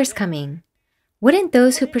time of first coming, wouldn't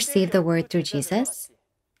those who perceive the word through Jesus,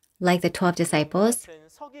 like the 12 disciples,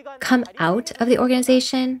 come out of the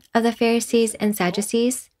organization of the Pharisees and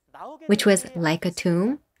Sadducees, which was like a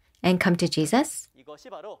tomb, and come to Jesus?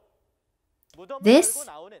 This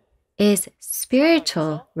is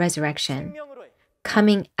spiritual resurrection,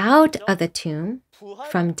 coming out of the tomb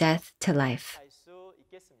from death to life.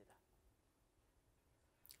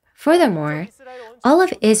 Furthermore, all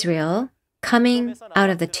of Israel coming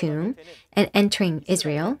out of the tomb and entering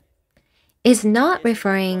Israel is not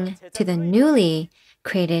referring to the newly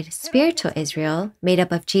created spiritual Israel made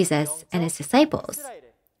up of Jesus and his disciples,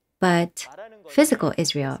 but physical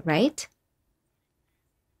Israel, right?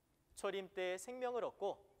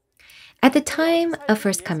 At the time of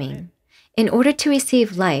first coming, in order to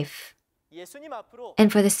receive life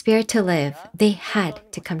and for the Spirit to live, they had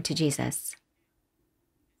to come to Jesus.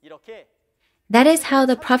 That is how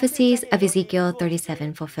the prophecies of Ezekiel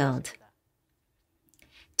 37 fulfilled.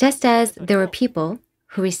 Just as there were people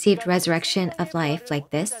who received resurrection of life like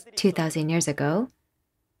this 2,000 years ago,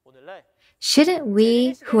 shouldn't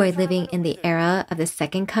we who are living in the era of the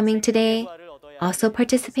second coming today also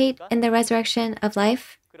participate in the resurrection of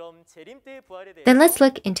life? Then let's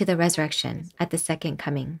look into the resurrection at the second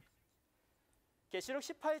coming.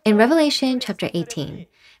 In Revelation chapter 18,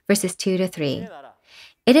 verses 2 to 3,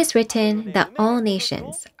 it is written that all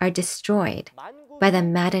nations are destroyed by the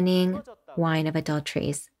maddening wine of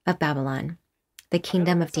adulteries of Babylon, the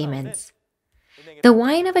kingdom of demons. The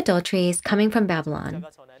wine of adulteries coming from Babylon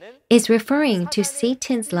is referring to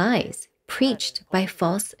Satan's lies preached by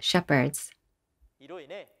false shepherds.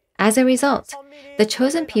 As a result, the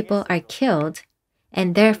chosen people are killed,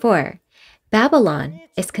 and therefore, Babylon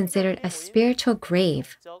is considered a spiritual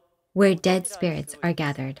grave where dead spirits are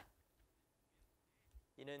gathered.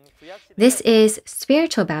 This is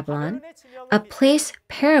spiritual Babylon, a place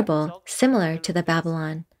parable similar to the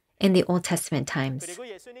Babylon in the Old Testament times.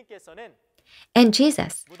 And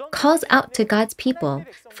Jesus calls out to God's people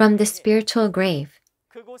from the spiritual grave,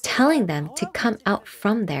 telling them to come out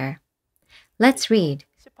from there. Let's read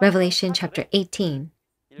Revelation chapter 18,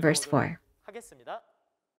 verse 4.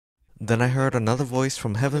 Then I heard another voice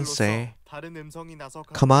from heaven say,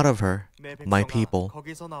 "Come out of her, my people,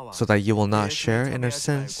 so that you will not share in her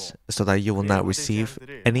sins, so that you will not receive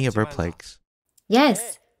any of her plagues."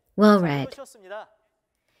 Yes, well read.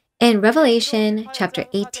 In Revelation chapter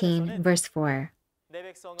 18, verse 4,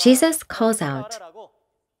 Jesus calls out,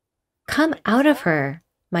 "Come out of her,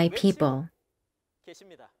 my people."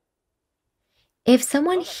 If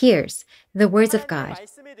someone hears the words of God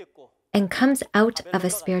and comes out of a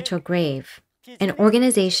spiritual grave, an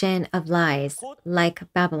organization of lies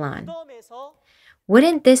like Babylon,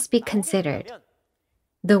 wouldn't this be considered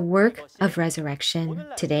the work of resurrection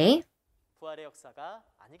today?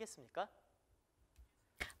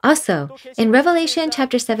 Also, in Revelation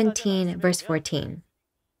chapter 17, verse 14,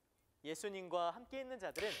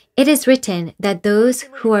 it is written that those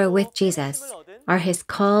who are with Jesus are his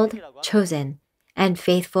called, chosen, and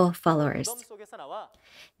faithful followers.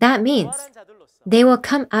 That means they will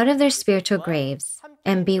come out of their spiritual graves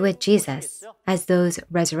and be with Jesus as those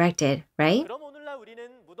resurrected, right?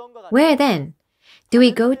 Where then do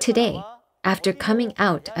we go today after coming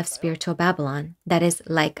out of spiritual Babylon that is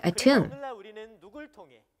like a tomb?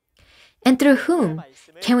 And through whom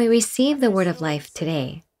can we receive the word of life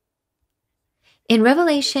today? In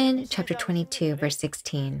Revelation chapter 22, verse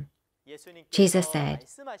 16, Jesus said,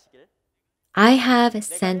 "I have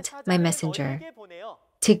sent my messenger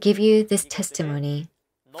to give you this testimony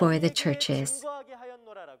for the churches."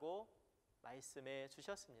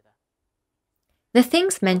 The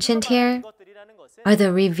things mentioned here are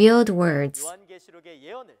the revealed words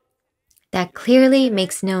that clearly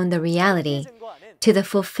makes known the reality to the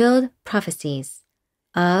fulfilled prophecies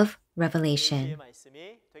of Revelation.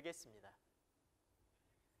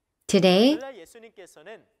 Today,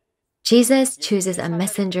 Jesus chooses a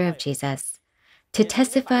messenger of Jesus to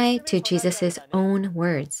testify to Jesus' own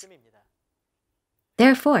words.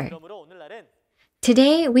 Therefore,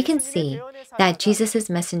 today we can see that Jesus'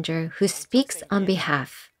 messenger who speaks on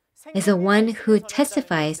behalf is the one who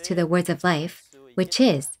testifies to the words of life, which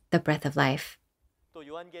is the breath of life.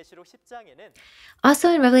 Also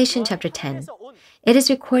in Revelation chapter 10, it is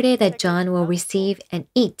recorded that John will receive and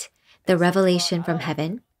eat the revelation from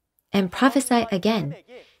heaven and prophesy again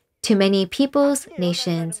to many peoples,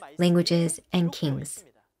 nations, languages, and kings.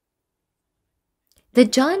 The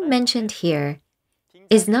John mentioned here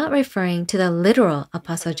is not referring to the literal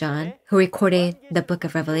Apostle John who recorded the book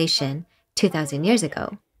of Revelation 2,000 years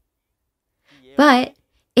ago, but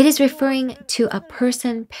it is referring to a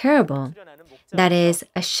person parable, that is,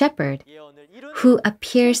 a shepherd who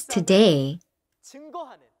appears today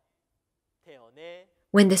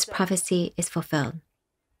when this prophecy is fulfilled.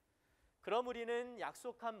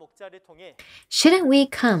 Shouldn't we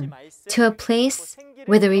come to a place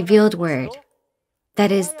where the revealed word,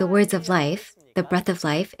 that is, the words of life, the breath of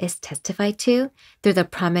life, is testified to through the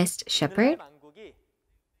promised shepherd?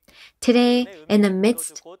 Today, in the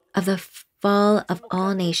midst of the fall of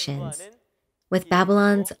all nations, with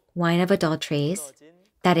Babylon's wine of adulteries,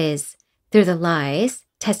 that is, through the lies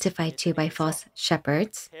testified to by false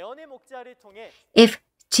shepherds, if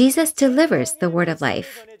Jesus delivers the word of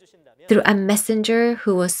life through a messenger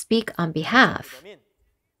who will speak on behalf,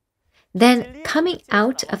 then coming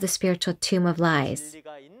out of the spiritual tomb of lies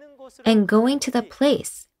and going to the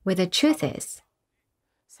place where the truth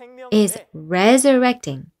is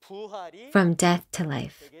resurrecting from death to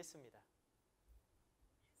life.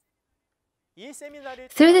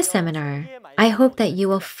 Through this seminar, I hope that you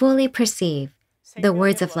will fully perceive the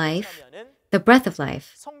words of life, the breath of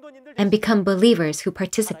life, and become believers who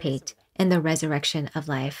participate in the resurrection of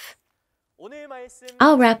life.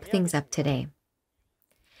 I'll wrap things up today.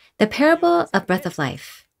 The parable of breath of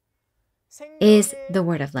life is the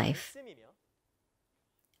word of life.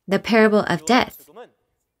 The parable of death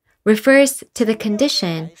refers to the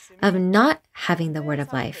condition of not having the word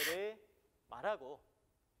of life.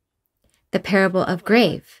 The parable of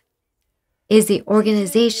grave is the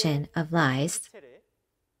organization of lies.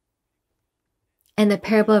 And the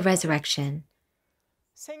parable of resurrection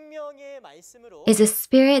is a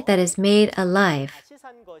spirit that is made alive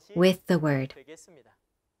with the word.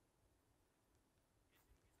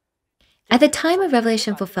 At the time of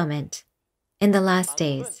Revelation fulfillment, in the last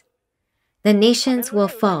days, the nations will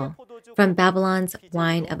fall from Babylon's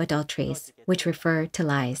wine of adulteries, which refer to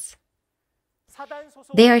lies.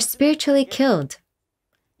 They are spiritually killed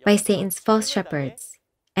by Satan's false shepherds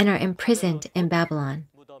and are imprisoned in Babylon,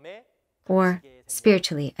 or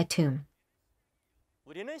spiritually a tomb.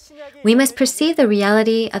 We must perceive the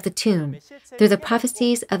reality of the tomb through the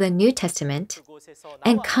prophecies of the New Testament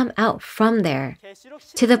and come out from there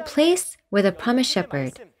to the place where the promised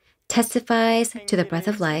shepherd testifies to the breath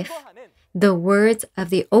of life, the words of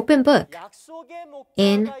the open book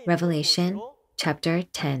in Revelation chapter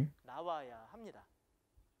 10.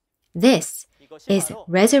 This is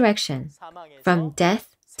resurrection from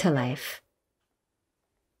death to life.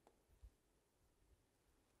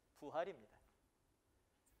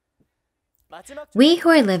 We who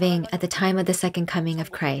are living at the time of the second coming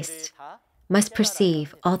of Christ must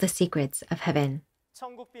perceive all the secrets of heaven.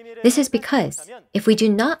 This is because if we do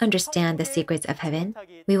not understand the secrets of heaven,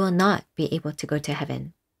 we will not be able to go to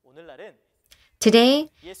heaven. Today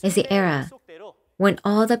is the era when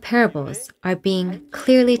all the parables are being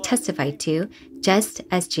clearly testified to, just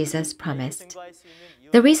as Jesus promised.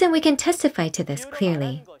 The reason we can testify to this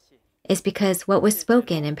clearly is because what was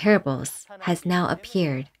spoken in parables has now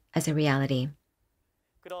appeared as a reality.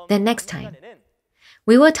 Then next time,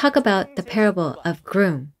 we will talk about the parable of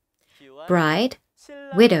groom, bride,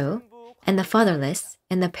 widow, and the fatherless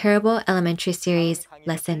in the Parable Elementary Series,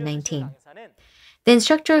 Lesson 19. The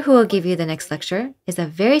instructor who will give you the next lecture is a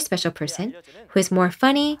very special person who is more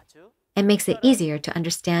funny and makes it easier to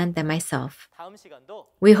understand than myself.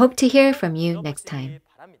 We hope to hear from you next time.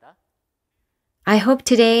 I hope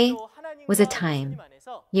today was a time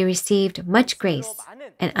you received much grace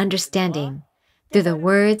and understanding through the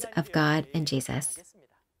words of God and Jesus.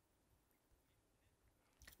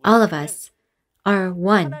 All of us are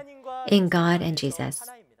one in God and Jesus.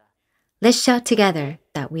 Let's shout together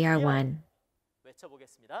that we are one.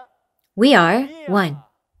 We are one.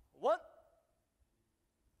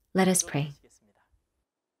 Let us pray.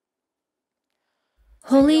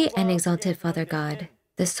 Holy and exalted Father God,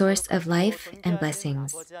 the source of life and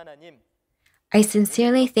blessings, I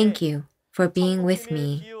sincerely thank you for being with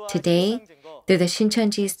me today through the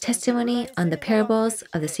Shincheonji's testimony on the parables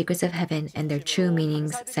of the secrets of heaven and their true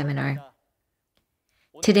meanings seminar.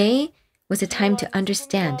 Today was a time to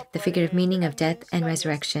understand the figurative meaning of death and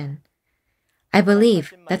resurrection. I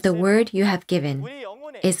believe that the word you have given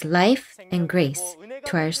is life and grace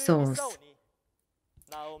to our souls.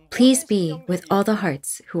 Please be with all the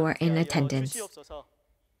hearts who are in attendance.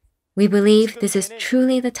 We believe this is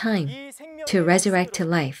truly the time to resurrect to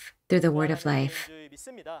life through the word of life.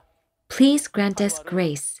 Please grant us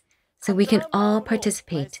grace so we can all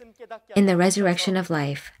participate in the resurrection of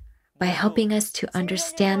life by helping us to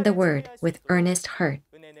understand the word with earnest heart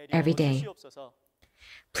every day.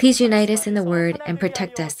 Please unite us in the word and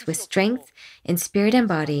protect us with strength in spirit and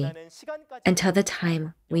body until the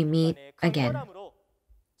time we meet again.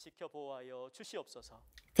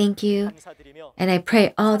 Thank you, and I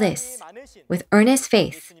pray all this with earnest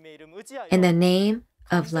faith in the name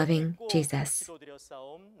of loving Jesus.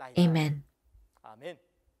 Amen.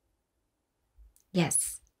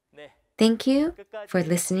 Yes. Thank you for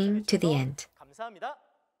listening to the end.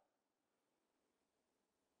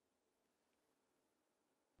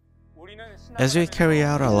 As we carry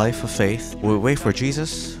out our life of faith, we wait for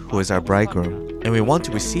Jesus, who is our bridegroom, and we want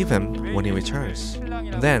to receive him when he returns.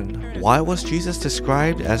 Then, why was Jesus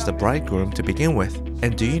described as the bridegroom to begin with?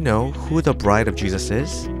 And do you know who the bride of Jesus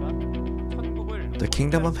is? The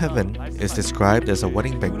kingdom of heaven is described as a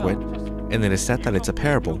wedding banquet, and it is said that it's a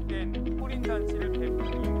parable.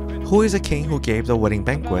 Who is a king who gave the wedding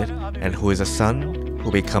banquet, and who is a son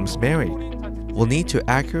who becomes married? We'll need to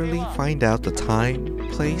accurately find out the time,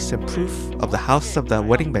 place, and proof of the house of that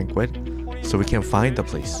wedding banquet so we can find the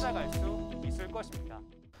place.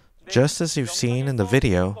 Just as you've seen in the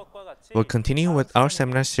video, we'll continue with our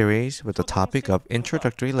seminar series with the topic of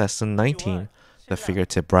Introductory Lesson 19, the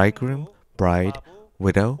figurative bridegroom, bride,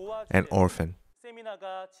 widow, and orphan.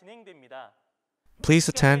 Please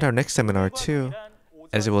attend our next seminar too,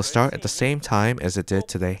 as it will start at the same time as it did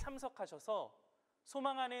today.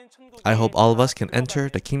 I hope all of us can enter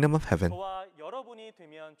the kingdom of heaven.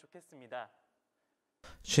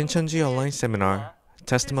 Shincheonji Online Seminar,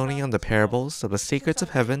 Testimony on the Parables of the Secrets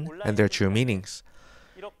of Heaven and Their True Meanings,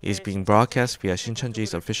 is being broadcast via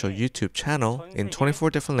Shincheonji's official YouTube channel in 24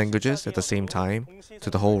 different languages at the same time to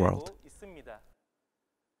the whole world.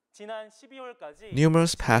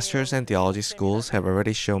 Numerous pastors and theology schools have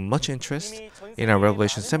already shown much interest in our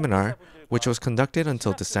Revelation seminar, which was conducted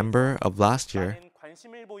until December of last year,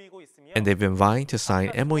 and they've been vying to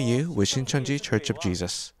sign MOU with Shincheonji Church of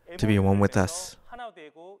Jesus to be one with us.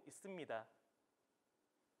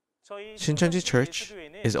 신천지 Church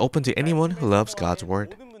is open to anyone who loves God's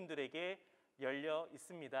Word.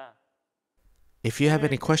 If you have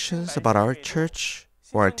any questions about our church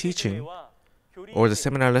or our teaching or the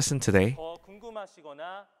seminar lesson today,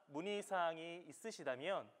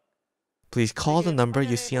 please call the number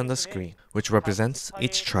you see on the screen, which represents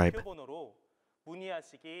each tribe.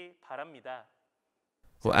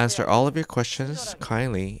 We'll answer all of your questions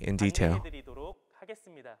kindly in detail.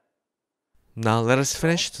 Now let us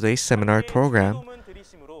finish today's seminar program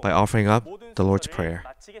by offering up the Lord's Prayer.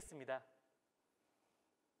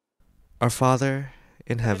 Our Father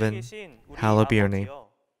in heaven, hallowed be your name.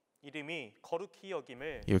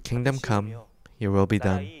 Your kingdom come, your will be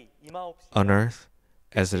done, on earth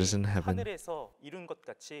as it is in heaven.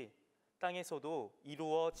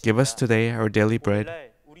 Give us today our daily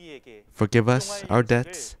bread. Forgive us our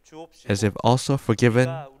debts, as if also forgiven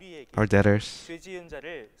our debtors.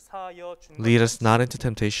 Lead us not into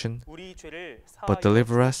temptation, but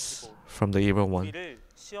deliver us from the evil one.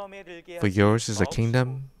 For yours is the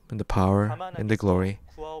kingdom, and the power, and the glory,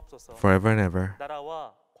 forever and ever.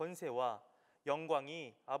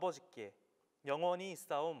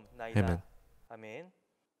 Amen.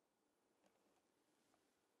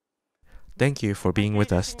 Thank you for being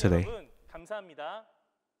with us today.